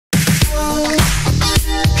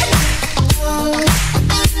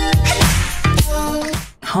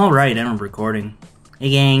Alright, and I'm recording.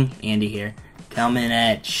 Hey gang, Andy here, coming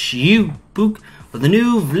at you, book, with a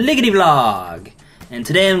new vliggity vlog. And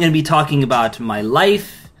today I'm going to be talking about my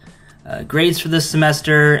life, grades for this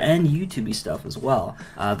semester, and YouTube-y stuff as well.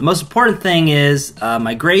 The most important thing is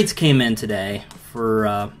my grades came in today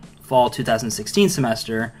for fall 2016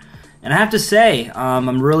 semester, and I have to say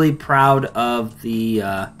I'm really proud of the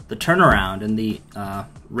turnaround and the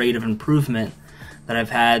rate of improvement that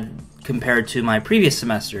I've had compared to my previous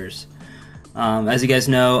semesters. As you guys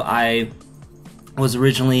know, I was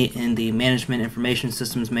originally in the Management Information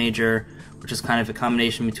Systems major, which is kind of a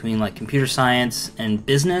combination between like computer science and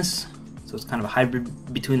business, so it's kind of a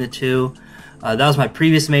hybrid between the two. That was my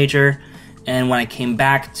previous major, and when I came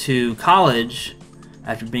back to college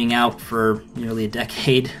after being out for nearly a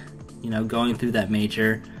decade, going through that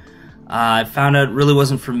major, I found out it really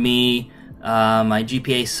wasn't for me. My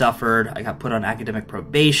GPA suffered. I got put on academic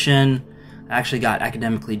probation. I actually got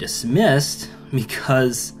academically dismissed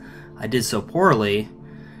because I did so poorly,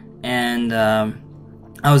 and I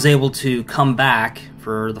was able to come back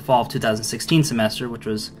for the fall of 2016 semester, which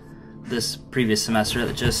was this previous semester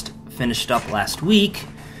that just finished up last week,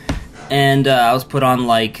 and I was put on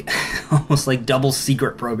like almost like double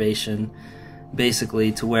secret probation,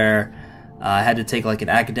 basically, to where I had to take like an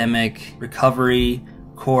academic recovery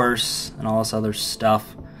course and all this other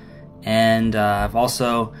stuff. And I've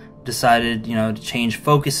also decided, to change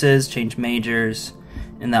focuses, change majors,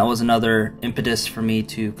 and that was another impetus for me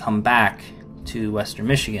to come back to Western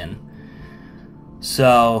Michigan.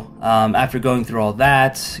 So after going through all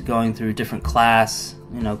that, going through different classes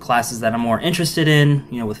that I'm more interested in,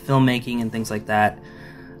 with filmmaking and things like that,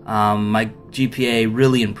 my GPA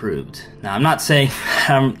really improved. Now, I'm not saying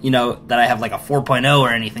that I have like a 4.0 or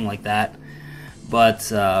anything like that,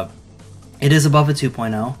 but it is above a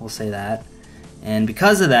 2.0, we'll say that. And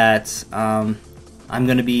because of that, I'm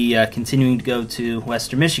going to be continuing to go to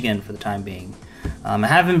Western Michigan for the time being. I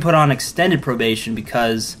haven't put on extended probation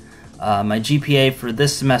because my GPA for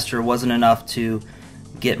this semester wasn't enough to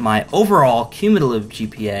get my overall cumulative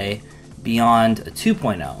GPA beyond a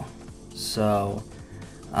 2.0. So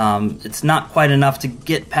it's not quite enough to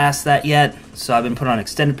get past that yet, so I've been put on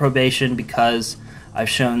extended probation because I've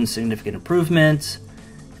shown significant improvement,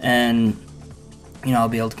 and I'll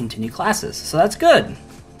be able to continue classes, so that's good.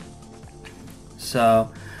 So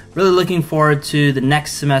really looking forward to the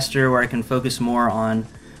next semester where I can focus more on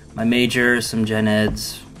my major, some gen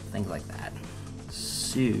eds, things like that.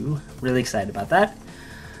 So really excited about that.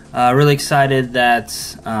 Really excited that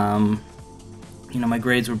my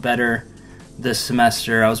grades were better this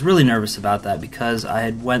semester. I was really nervous about that because I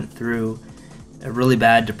had went through a really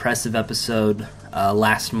bad depressive episode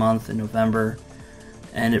last month in November,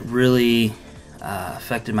 and it really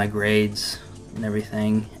affected my grades and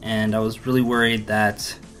everything, and I was really worried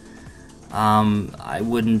that I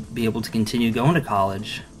wouldn't be able to continue going to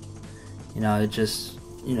college. It just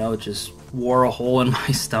wore a hole in my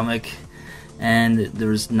stomach, and there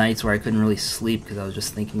was nights where I couldn't really sleep because I was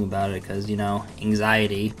just thinking about it because,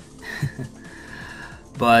 anxiety.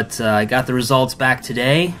 But I got the results back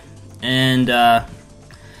today, and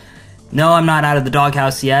no, I'm not out of the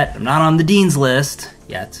doghouse yet. I'm not on the dean's list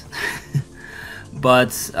yet.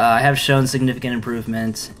 But I have shown significant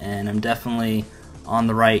improvement, and I'm definitely on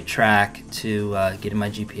the right track to getting my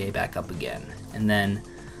GPA back up again. And then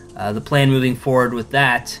the plan moving forward with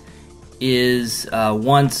that is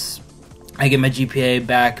once I get my GPA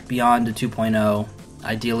back beyond a 2.0,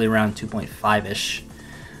 ideally around 2.5-ish,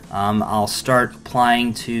 I'll start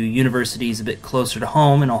applying to universities a bit closer to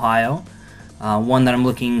home in Ohio. One that I'm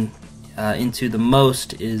looking into the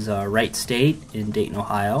most is Wright State in Dayton,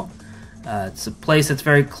 Ohio. It's a place that's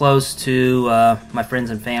very close to my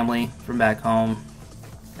friends and family from back home.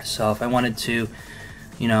 So if I wanted to,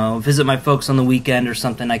 visit my folks on the weekend or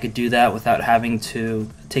something, I could do that without having to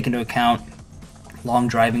take into account long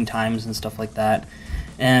driving times and stuff like that.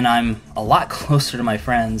 And I'm a lot closer to my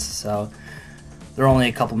friends, so they're only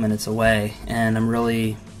a couple minutes away, and I'm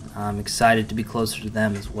really excited to be closer to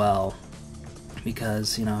them as well.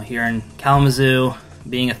 Because, here in Kalamazoo,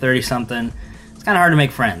 being a 30-something, it's kind of hard to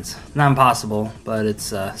make friends. Not impossible, but it's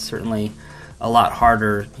certainly a lot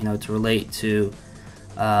harder, to relate to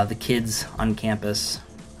the kids on campus.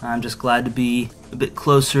 I'm just glad to be a bit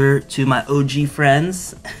closer to my OG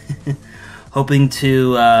friends. Hoping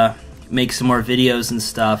to make some more videos and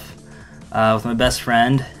stuff with my best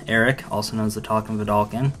friend, Eric, also known as the Talking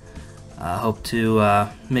Vidalkin. Hope to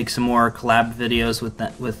make some more collab videos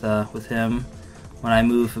with him when I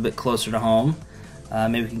move a bit closer to home.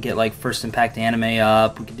 Maybe we can get like First Impact Anime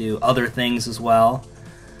up. We could do other things as well.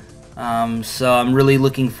 So I'm really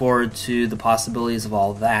looking forward to the possibilities of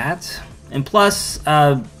all that. And plus,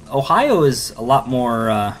 Ohio is a lot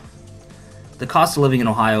more, the cost of living in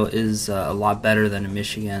Ohio is a lot better than in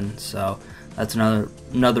Michigan, so that's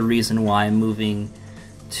another reason why I'm moving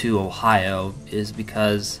to Ohio, is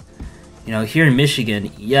because, you know, here in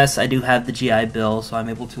Michigan, yes, I do have the GI Bill, so I'm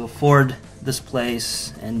able to afford this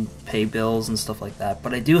place and pay bills and stuff like that,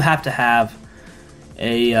 but I do have to have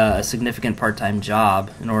a significant part-time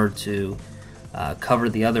job in order to cover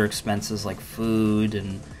the other expenses like food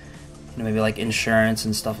and, you know, maybe like insurance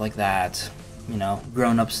and stuff like that, you know,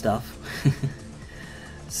 grown-up stuff.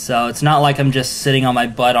 So it's not like I'm just sitting on my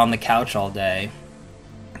butt on the couch all day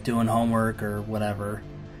doing homework or whatever.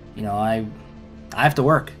 You know, I have to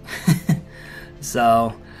work.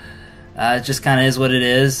 So it just kind of is what it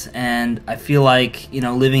is, and I feel like, you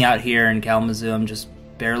know, living out here in Kalamazoo, I'm just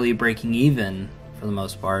barely breaking even for the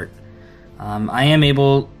most part. I am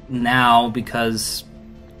able now, because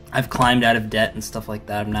I've climbed out of debt and stuff like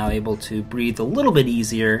that, I'm now able to breathe a little bit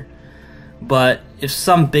easier. But if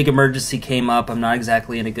some big emergency came up, I'm not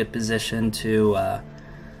exactly in a good position to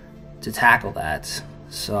tackle that.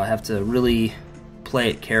 So I have to really play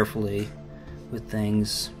it carefully with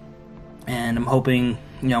things. And I'm hoping,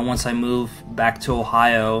 you know, once I move back to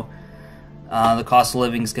Ohio, the cost of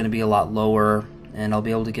living is going to be a lot lower, and I'll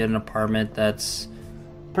be able to get an apartment that's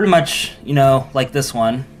pretty much, you know, like this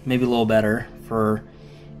one, maybe a little better, for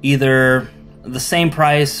either the same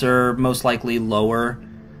price or most likely lower.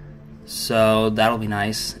 So that'll be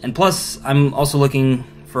nice. And plus, I'm also looking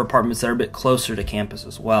for apartments that are a bit closer to campus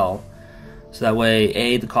as well. So that way,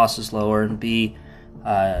 A, the cost is lower, and B,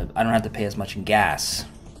 I don't have to pay as much in gas.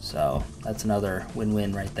 So that's another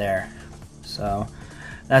win-win right there. So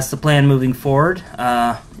that's the plan moving forward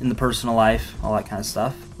in the personal life, all that kind of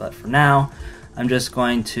stuff. But for now, I'm just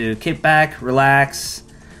going to kick back, relax,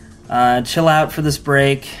 chill out for this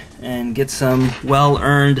break, and get some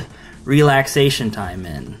well-earned relaxation time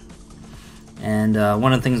in. And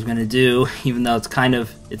one of the things I'm going to do, even though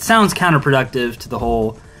it sounds counterproductive to the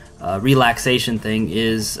whole relaxation thing,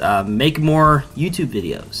 is make more YouTube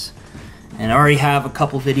videos. And I already have a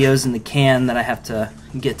couple videos in the can that I have to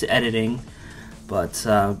get to editing. But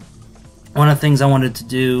one of the things I wanted to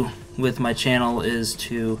do with my channel is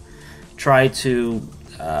to try to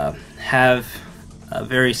have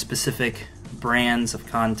very specific brands of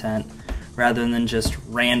content rather than just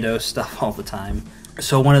rando stuff all the time.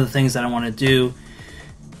 So one of the things that I want to do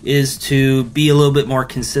is to be a little bit more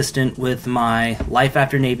consistent with my Life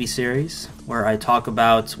After Navy series, where I talk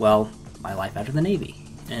about, well, my life after the Navy,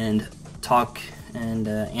 and talk and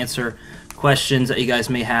answer questions that you guys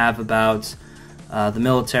may have about the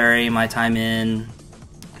military, my time in,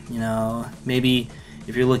 you know, maybe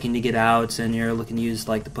if you're looking to get out and you're looking to use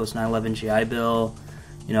like the post 9/11 GI Bill,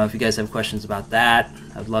 you know, if you guys have questions about that,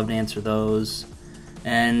 I'd love to answer those.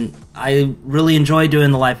 And I really enjoy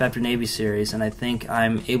doing the Life After Navy series, and I think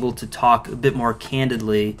I'm able to talk a bit more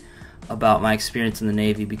candidly about my experience in the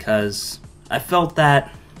Navy, because I felt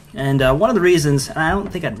that, and one of the reasons, and I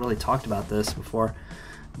don't think I'd really talked about this before,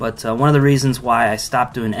 but one of the reasons why I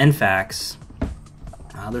stopped doing NFACs,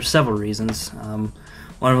 there's several reasons. One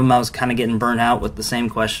of them, I was kind of getting burnt out with the same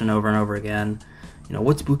question over and over again. You know,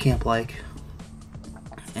 what's boot camp like?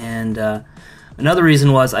 And another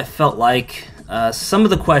reason was I felt like some of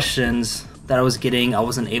the questions that I was getting, I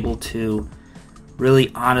wasn't able to really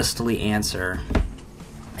honestly answer.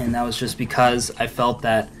 And that was just because I felt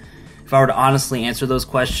that if I were to honestly answer those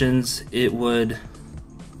questions, it would,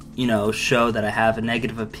 you know, show that I have a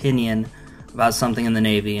negative opinion about something in the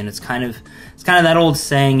Navy. And it's kind of that old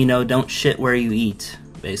saying, you know, don't shit where you eat,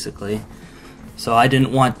 basically. So I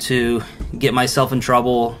didn't want to get myself in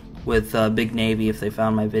trouble with Big Navy if they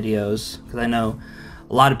found my videos, because I know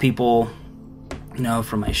a lot of people, you know,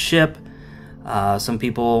 from my ship, some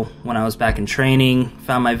people when I was back in training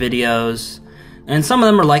found my videos, and some of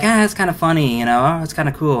them were like, it's kind of funny, you know, it's kind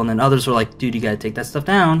of cool, and then others were like, dude, you gotta take that stuff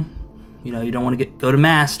down, you know, you don't want to go to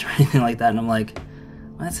mast or anything like that. And I'm like,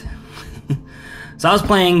 what? So I was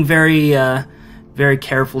playing very very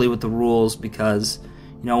carefully with the rules, because,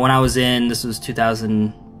 you know, when I was in, this was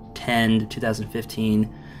 2010 to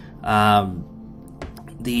 2015,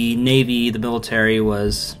 the Navy, the military,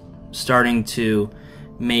 was starting to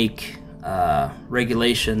make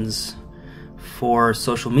regulations for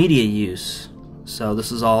social media use. So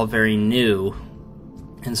this is all very new,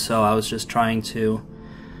 and so I was just trying to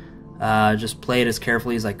just play it as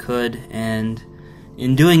carefully as I could, and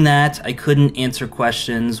in doing that, I couldn't answer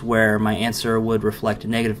questions where my answer would reflect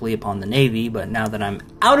negatively upon the Navy. But now that I'm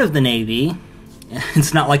out of the Navy,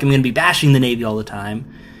 it's not like I'm going to be bashing the Navy all the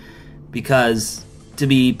time, because to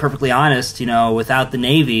be perfectly honest, you know, without the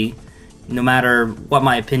Navy, no matter what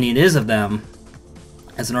my opinion is of them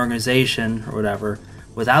as an organization or whatever,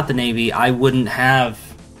 without the Navy, I wouldn't have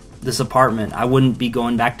this apartment. I wouldn't be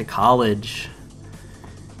going back to college.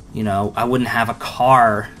 You know, I wouldn't have a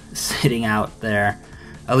car sitting out there,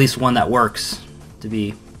 at least one that works, to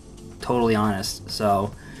be totally honest.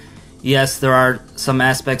 So, yes, there are some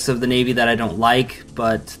aspects of the Navy that I don't like,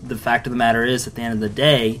 but the fact of the matter is, at the end of the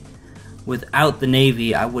day, without the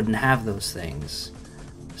Navy, I wouldn't have those things.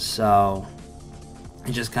 So,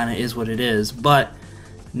 it just kind of is what it is. But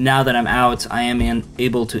now that I'm out, I am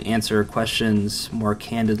able to answer questions more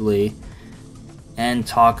candidly and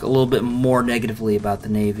talk a little bit more negatively about the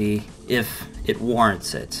Navy if it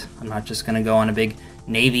warrants it. I'm not just going to go on a big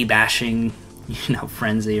Navy bashing, you know,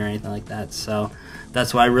 frenzy or anything like that. So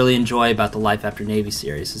that's what I really enjoy about the Life After Navy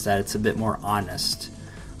series, is that it's a bit more honest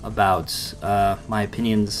about my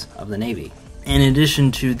opinions of the Navy. In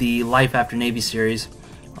addition to the Life After Navy series,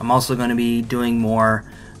 I'm also going to be doing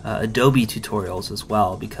more Adobe tutorials as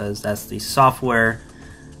well, because that's the software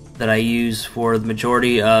that I use for the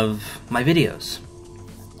majority of my videos.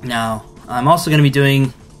 Now, I'm also going to be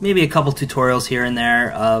doing maybe a couple tutorials here and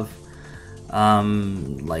there of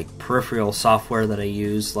like peripheral software that I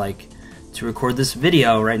use. Like, to record this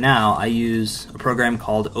video right now, I use a program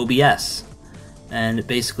called OBS, and it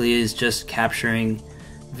basically is just capturing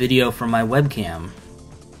video from my webcam.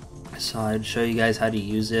 So I'd show you guys how to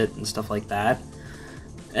use it and stuff like that.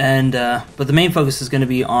 And but the main focus is going to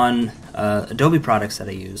be on Adobe products that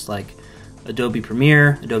I use, like Adobe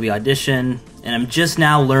Premiere, Adobe Audition, and I'm just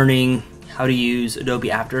now learning how to use Adobe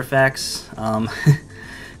After Effects.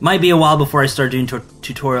 Might be a while before I start doing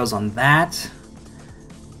tutorials on that,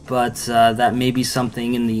 but that may be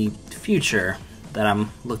something in the future that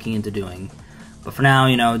I'm looking into doing. But for now,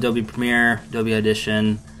 you know, Adobe Premiere, Adobe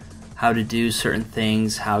Audition, how to do certain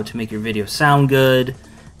things, how to make your video sound good,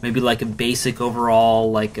 maybe like a basic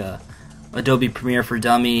overall, like a Adobe Premiere for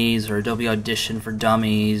Dummies or Adobe Audition for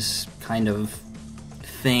Dummies kind of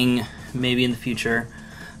thing, maybe in the future.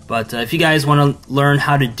 But if you guys want to learn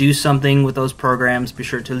how to do something with those programs, be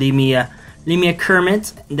sure to leave me a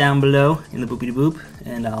comment down below in the boopity boop,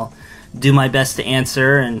 and I'll do my best to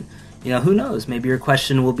answer. And you know, who knows, maybe your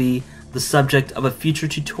question will be the subject of a future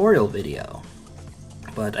tutorial video.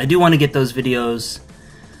 But I do want to get those videos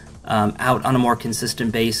out on a more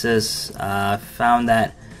consistent basis. Found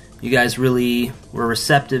that you guys really were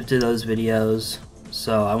receptive to those videos,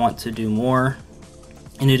 so I want to do more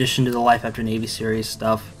in addition to the Life After Navy series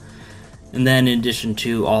stuff. And then in addition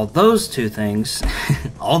to all those two things,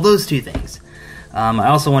 I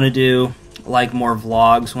also want to do like more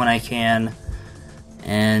vlogs when I can,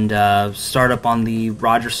 and start up on the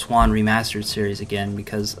Roger Swan Remastered series again,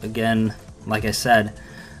 because again, like I said,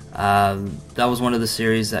 that was one of the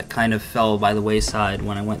series that kind of fell by the wayside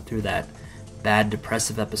when I went through that bad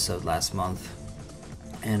depressive episode last month,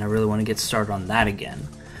 and I really want to get started on that again.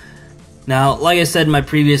 Now, like I said in my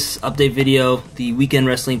previous update video, the Weekend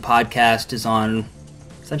Wrestling Podcast is on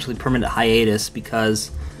essentially permanent hiatus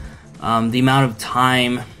because the amount of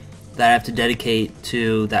time that I have to dedicate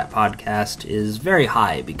to that podcast is very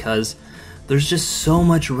high, because there's just so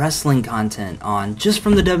much wrestling content on, just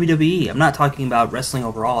from the WWE. I'm not talking about wrestling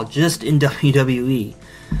overall, just in WWE.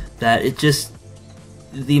 That it just,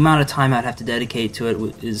 the amount of time I'd have to dedicate to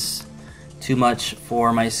it is too much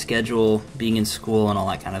for my schedule, being in school and all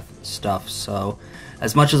that kind of stuff. So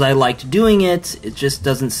as much as I liked doing it, it just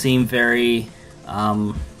doesn't seem very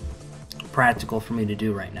practical for me to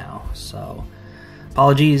do right now. So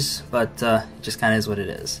apologies, but it just kind of is what it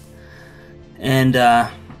is. And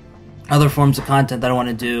other forms of content that I want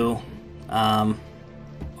to do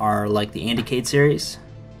are like the TkyoSam series.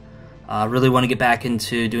 I really want to get back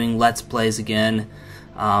into doing Let's Plays again.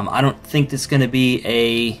 I don't think it's going to be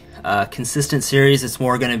a consistent series. It's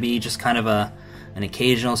more going to be just kind of an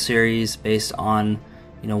occasional series based on,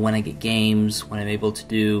 you know, when I get games, when I'm able to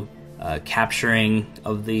do capturing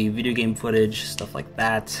of the video game footage, stuff like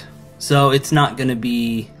that. So it's not going to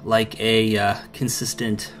be like a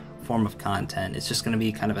consistent form of content. It's just going to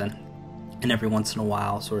be kind of an every once in a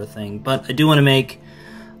while sort of thing. But I do want to make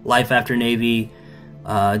Life After Navy,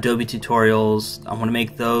 Adobe tutorials. I want to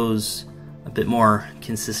make those a bit more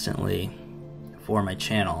consistently for my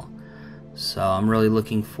channel. So I'm really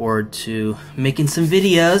looking forward to making some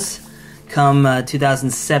videos come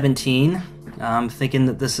 2017. I'm thinking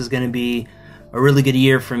that this is going to be a really good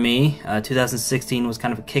year for me. 2016 was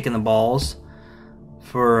kind of a kick in the balls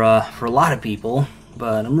for a lot of people,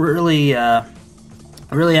 but I'm really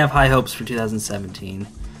I really have high hopes for 2017,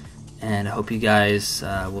 and I hope you guys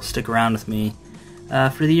will stick around with me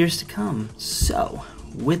for the years to come. So,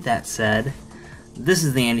 with that said, this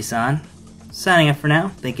is TheAndySan, signing up for now,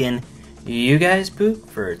 thanking you guys, Pook,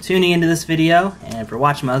 for tuning into this video and for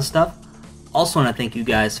watching my other stuff. Also want to thank you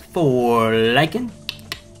guys for liking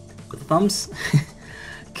with the thumbs,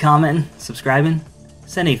 commenting, subscribing,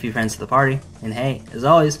 sending a few friends to the party, and hey, as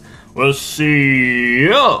always, we'll see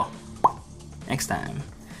you next time.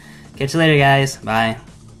 Catch you later, guys. Bye.